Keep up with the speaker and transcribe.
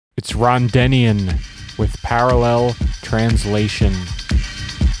It's Rondenion with Parallel Translation.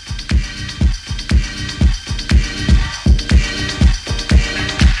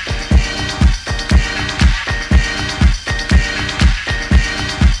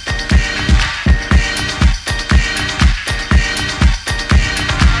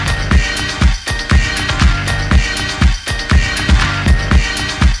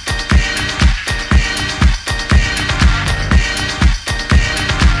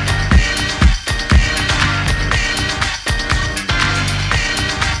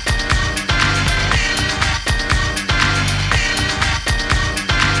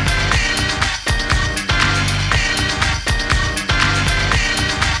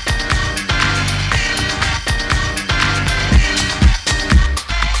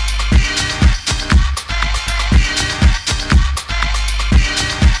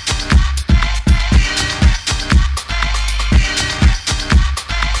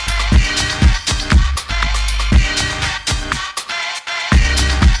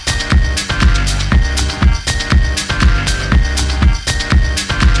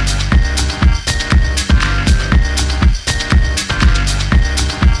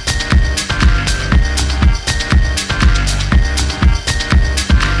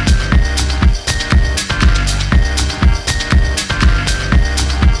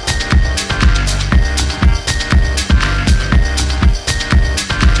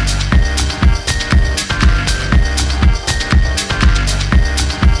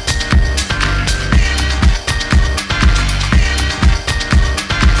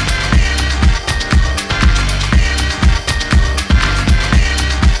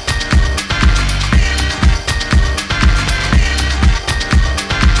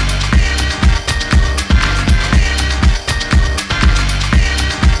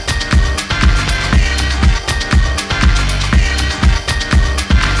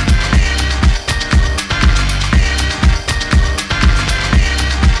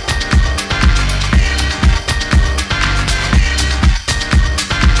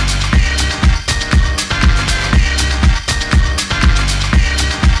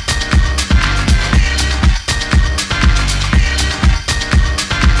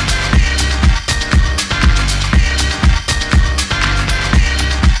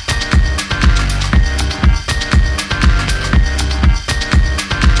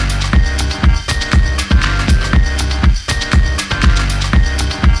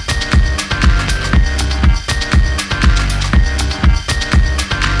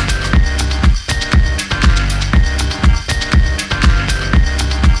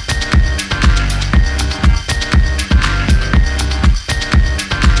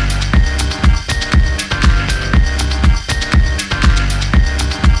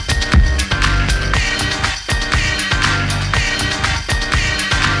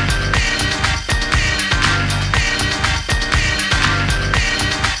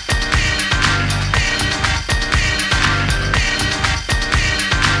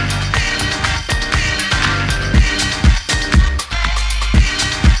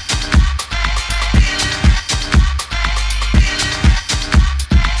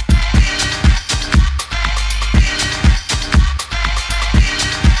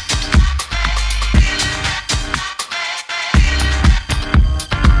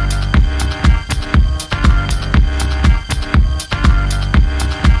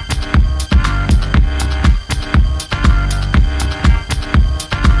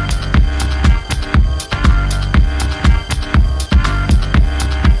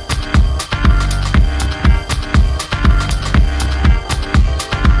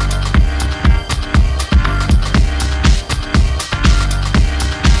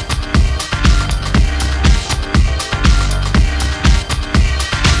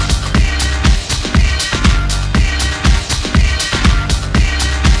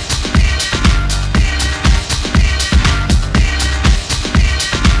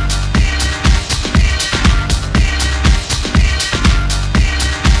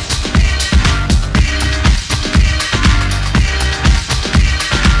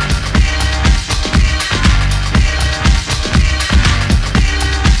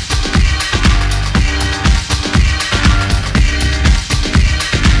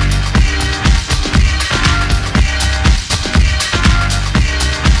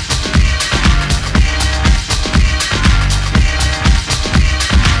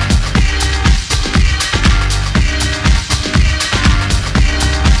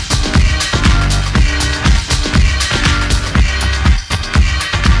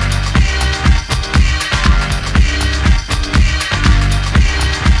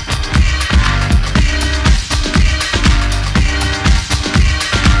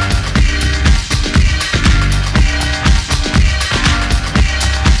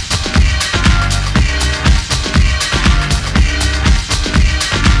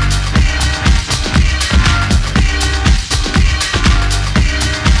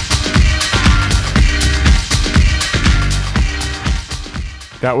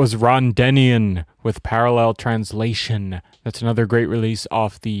 That was Rondenion with Parallel Translation. That's another great release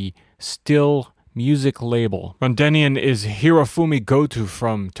off the Still Music label. Rondenion is Hirofumi Goto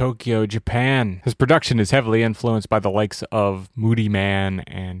from Tokyo, Japan. His production is heavily influenced by the likes of Moody Man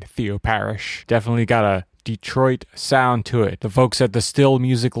and Theo Parrish. Definitely got a Detroit sound to it. The folks at the Still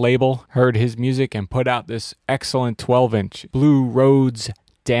Music label heard his music and put out this excellent 12-inch, Blue Roads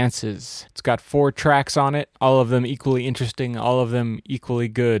Dances. It's got 4 tracks on it, all of them equally interesting, all of them equally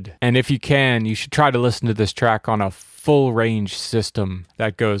good. And if you can, you should try to listen to this track on a full range system.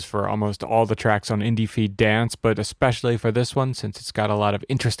 That goes for almost all the tracks on IndieFeed Dance, but especially for this one since it's got a lot of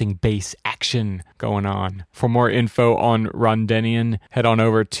interesting bass action going on. For more info on Rondenion, head on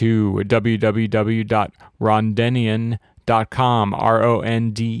over to www.rondenion.com, Rondenion,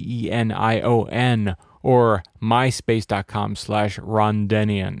 or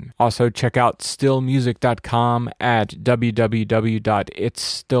myspace.com/Rondenion. Also check out stillmusic.com at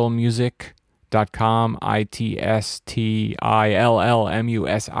www.itsstillmusic.com,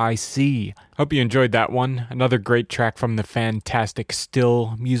 ITSTILLMUSIC. Hope you enjoyed that one. Another great track from the fantastic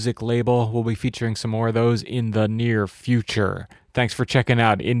Still Music label. We'll be featuring some more of those in the near future. Thanks for checking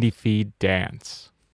out IndieFeed Dance.